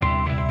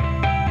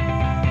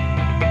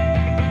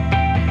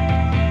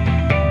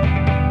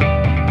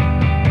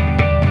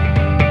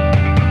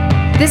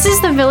This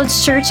is the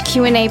Village Church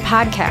Q&A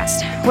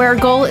podcast, where our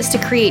goal is to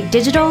create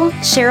digital,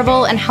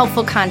 shareable, and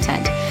helpful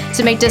content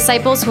to make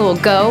disciples who will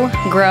go,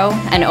 grow,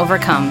 and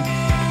overcome.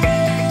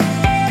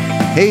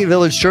 Hey,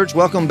 Village Church.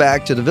 Welcome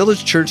back to the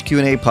Village Church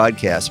Q&A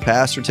podcast.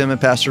 Pastor Tim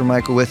and Pastor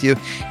Michael with you.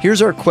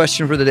 Here's our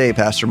question for the day,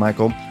 Pastor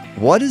Michael.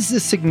 What is the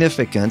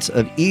significance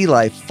of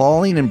Eli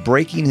falling and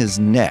breaking his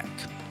neck?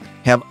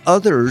 Have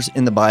others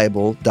in the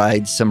Bible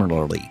died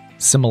similarly?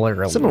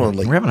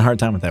 Similarly. We're having a hard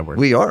time with that word.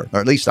 We are,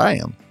 or at least I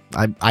am.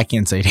 I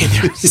can't say it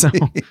either, so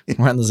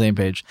we're on the same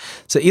page.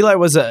 So Eli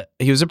was a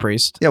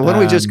priest. Yeah, why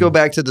don't we just go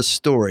back to the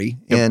story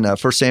in 1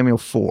 Samuel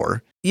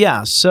 4?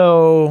 Yeah,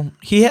 so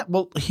he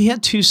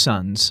had two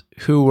sons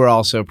who were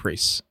also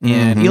priests,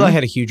 and Eli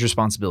had a huge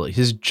responsibility.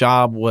 His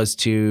job was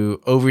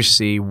to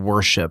oversee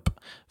worship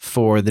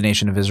for the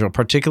nation of Israel,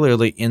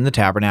 particularly in the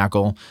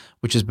tabernacle,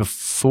 which is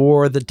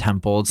before the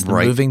temple. It's the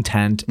moving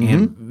tent,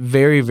 and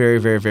very, very,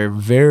 very, very,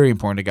 very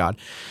important to God.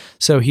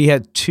 So he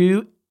had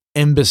two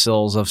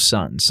imbeciles of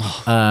sons.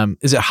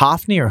 Is it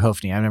Hophni or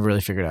Hophni? I've never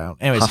really figured it out.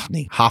 Anyways,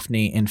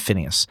 Hophni and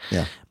Phinehas.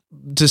 Yeah.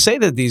 To say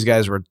that these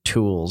guys were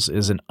tools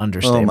is an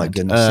understatement. Oh my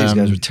goodness, these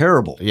guys were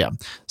terrible. Yeah.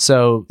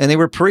 So, and they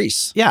were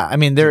priests. Yeah, I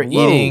mean, they're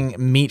eating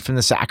meat from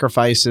the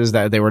sacrifices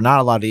that they were not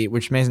allowed to eat,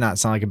 which may not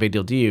sound like a big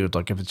deal to you,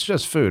 like if it's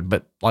just food,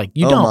 but like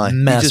you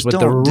don't mess with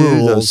the rules.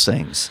 Do those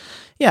things.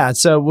 Yeah,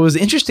 so what was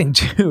interesting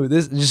too,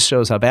 this just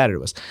shows how bad it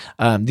was.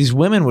 These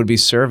women would be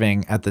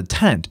serving at the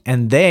tent,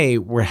 and they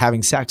were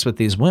having sex with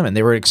these women.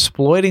 They were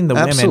exploiting the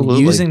women,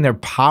 using their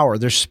power,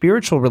 their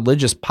spiritual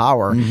religious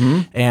power,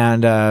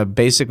 and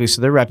basically, so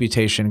their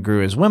reputation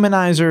grew as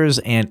womenizers,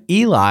 and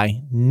Eli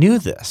knew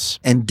this.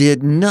 And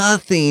did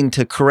nothing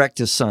to correct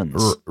his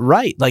sons.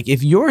 Right. Like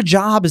if your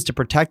job is to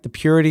protect the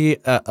purity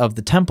of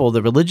the temple,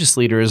 the religious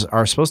leaders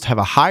are supposed to have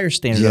a higher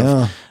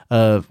standard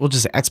of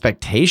just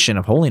expectation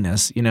of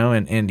holiness,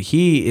 and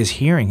he is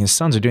hearing his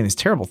sons are doing these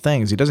terrible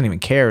things. He doesn't even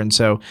care. And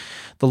so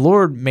the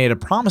Lord made a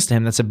promise to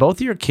him that said, both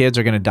of your kids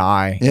are going to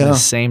die in the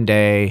same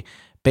day,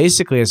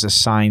 basically as a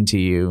sign to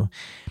you.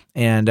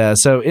 And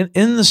so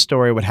in the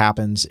story, what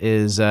happens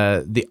is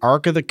the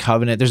Ark of the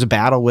Covenant, there's a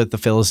battle with the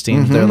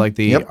Philistines. They're like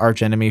the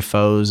arch enemy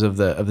foes of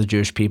the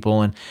Jewish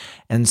people.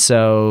 And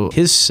so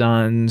his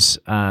sons,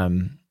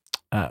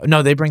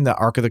 they bring the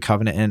Ark of the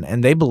Covenant in,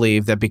 and they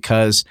believe that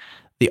because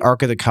the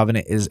Ark of the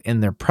Covenant is in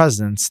their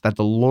presence, that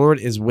the Lord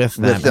is with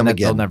them and that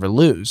they'll never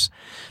lose.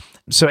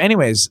 So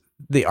anyways,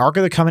 the Ark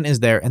of the Covenant is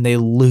there and they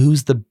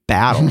lose the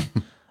battle.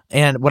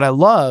 And what I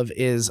love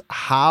is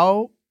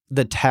how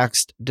the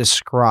text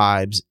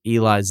describes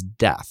Eli's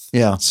death.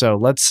 Yeah. So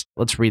let's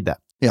read that.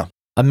 Yeah.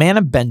 A man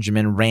of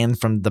Benjamin ran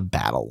from the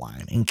battle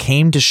line and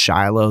came to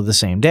Shiloh the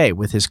same day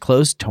with his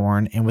clothes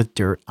torn and with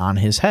dirt on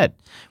his head.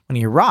 When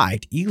he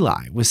arrived,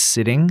 Eli was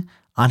sitting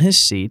on his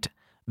seat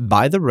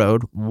by the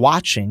road,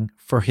 watching,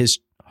 for his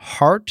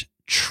heart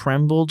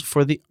trembled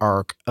for the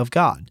ark of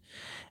God.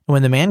 And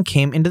when the man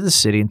came into the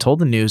city and told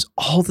the news,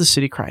 all the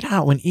city cried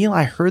out. When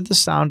Eli heard the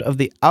sound of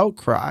the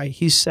outcry,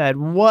 he said,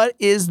 "What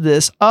is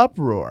this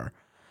uproar?"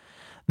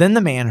 Then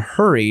the man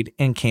hurried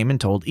and came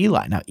and told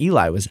Eli. Now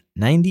Eli was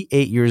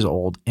 98 years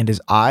old, and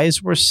his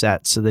eyes were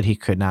set so that he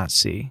could not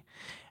see.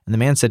 And the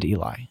man said to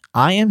Eli,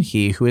 "I am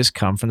he who has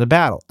come from the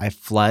battle. I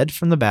fled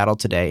from the battle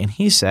today." And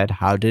he said,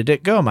 "How did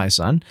it go, my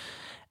son?"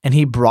 And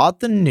he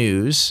brought the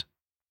news,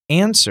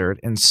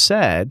 answered, and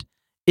said,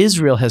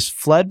 "Israel has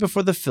fled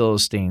before the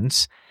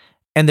Philistines,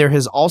 and there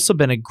has also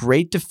been a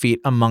great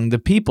defeat among the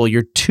people.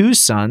 Your two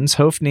sons,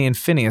 Hophni and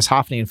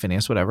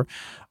Phinehas, whatever,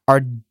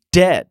 are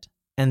dead,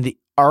 and the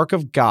ark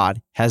of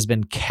God has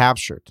been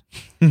captured."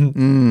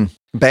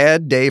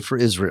 Bad day for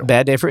Israel.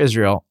 Bad day for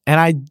Israel.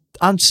 And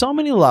on so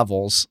many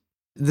levels,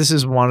 this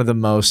is one of the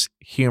most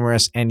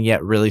humorous and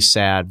yet really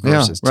sad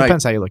verses.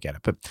 Depends how you look at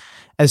it. But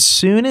as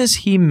soon as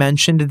he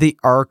mentioned the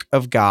ark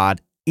of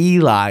God,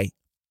 Eli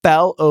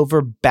fell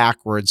over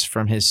backwards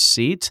from his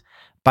seat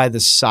by the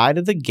side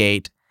of the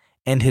gate,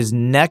 and his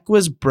neck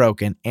was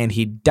broken, and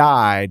he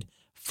died,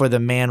 for the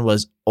man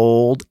was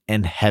old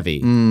and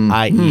heavy,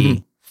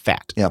 i.e.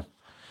 fat. Yeah.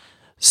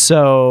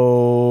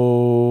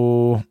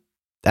 So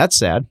that's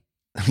sad.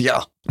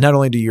 Yeah. Not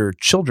only do your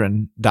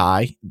children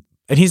die,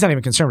 and he's not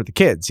even concerned with the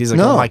kids. He's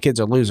like, "Oh, my kids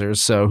are losers,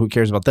 so who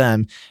cares about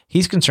them?"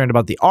 He's concerned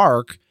about the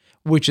ark,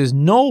 which is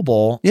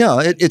noble.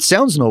 Yeah, it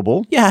sounds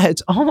noble. Yeah,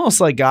 it's almost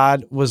like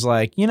God was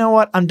like, you know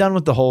what? I'm done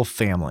with the whole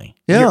family.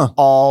 Yeah. You're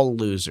all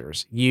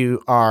losers.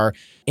 You are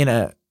in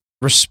a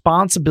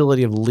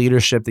responsibility of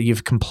leadership that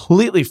you've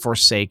completely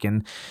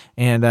forsaken.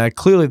 And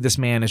clearly this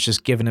man has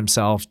just given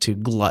himself to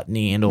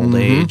gluttony and old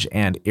age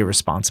and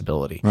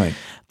irresponsibility. Right.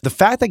 The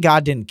fact that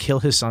God didn't kill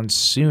his son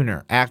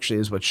sooner actually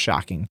is what's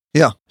shocking.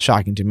 Yeah.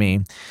 Shocking to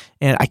me.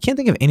 And I can't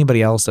think of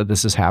anybody else that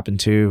this has happened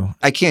to.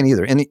 I can't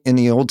either. In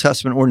the Old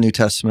Testament or New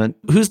Testament.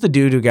 Who's the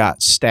dude who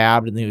got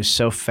stabbed and he was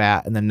so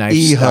fat and the knife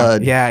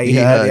Ehud.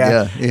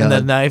 Ehud. And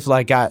the knife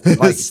got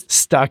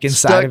stuck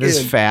inside of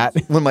his fat.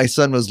 When my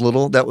son was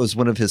little, that was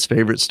one of his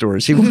favorite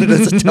stories. He wanted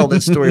us to tell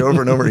that story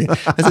over and over again.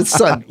 I said,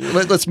 son,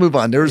 let's move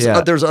on. There's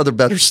other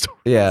better stories.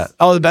 Yeah.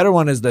 Oh, the better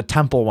one is the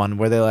temple one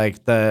where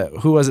they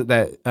who was it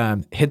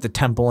that hit the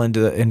temple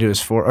into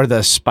his or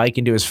the spike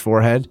into his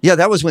forehead? Yeah,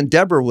 that was when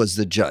Deborah was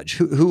the judge.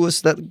 Who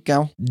was that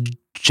gal?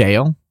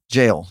 Jael.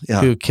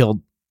 Yeah. Who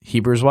killed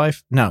Heber's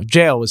wife? No,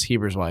 Jael was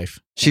Heber's wife.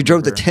 She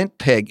drove the tent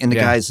peg in the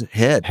guy's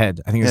head. I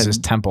think it was his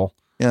temple.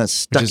 Yeah,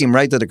 stuck him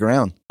right to the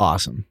ground.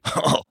 Awesome.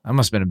 That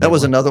must have been a big That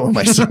was one. another one of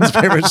my son's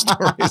favorite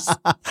stories.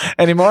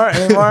 Any more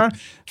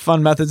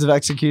fun methods of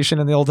execution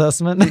in the Old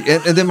Testament?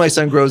 And then my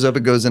son grows up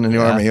and goes into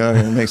the army. Oh,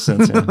 it makes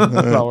sense. Yeah.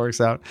 It all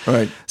works out. All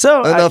right.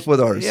 So enough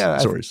with our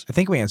stories. I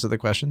think we answered the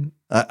question.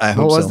 I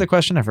hope What was so. the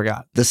question? I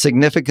forgot. The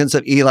significance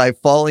of Eli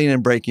falling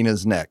and breaking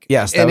his neck.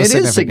 Yes, that and was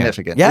it is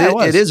significant. Yeah, it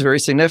was. It is very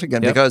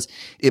significant because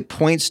it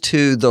points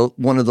to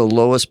one of the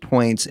lowest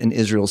points in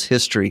Israel's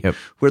history,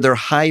 where their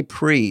high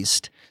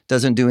priest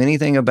doesn't do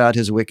anything about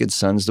his wicked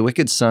sons. The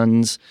wicked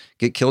sons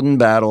get killed in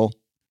battle.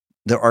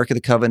 The Ark of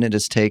the Covenant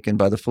is taken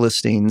by the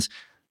Philistines.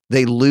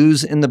 They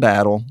lose in the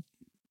battle.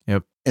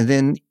 Yep. And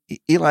then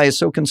Eli is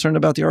so concerned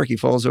about the Ark, he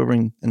falls over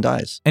and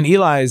dies. And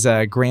Eli's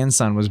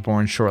grandson was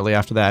born shortly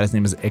after that. His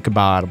name is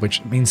Ichabod,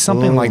 which means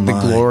something like the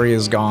glory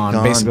is gone.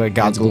 Basically, like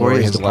God's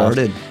glory has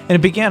departed. left. And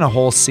it began a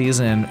whole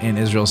season in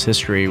Israel's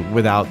history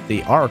without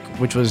the Ark,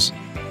 which was,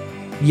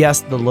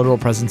 yes, the literal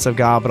presence of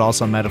God, but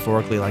also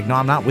metaphorically like, no,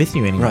 I'm not with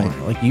you anymore. Right.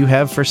 Like, you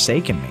have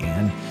forsaken me.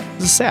 And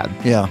this is sad.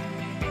 Yeah.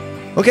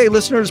 Okay,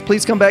 listeners,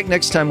 please come back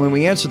next time when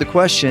we answer the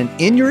question,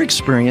 in your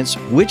experience,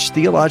 which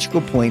theological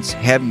points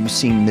have you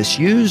seen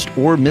misused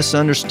or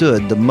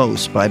misunderstood the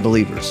most by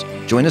believers?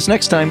 Join us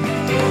next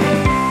time.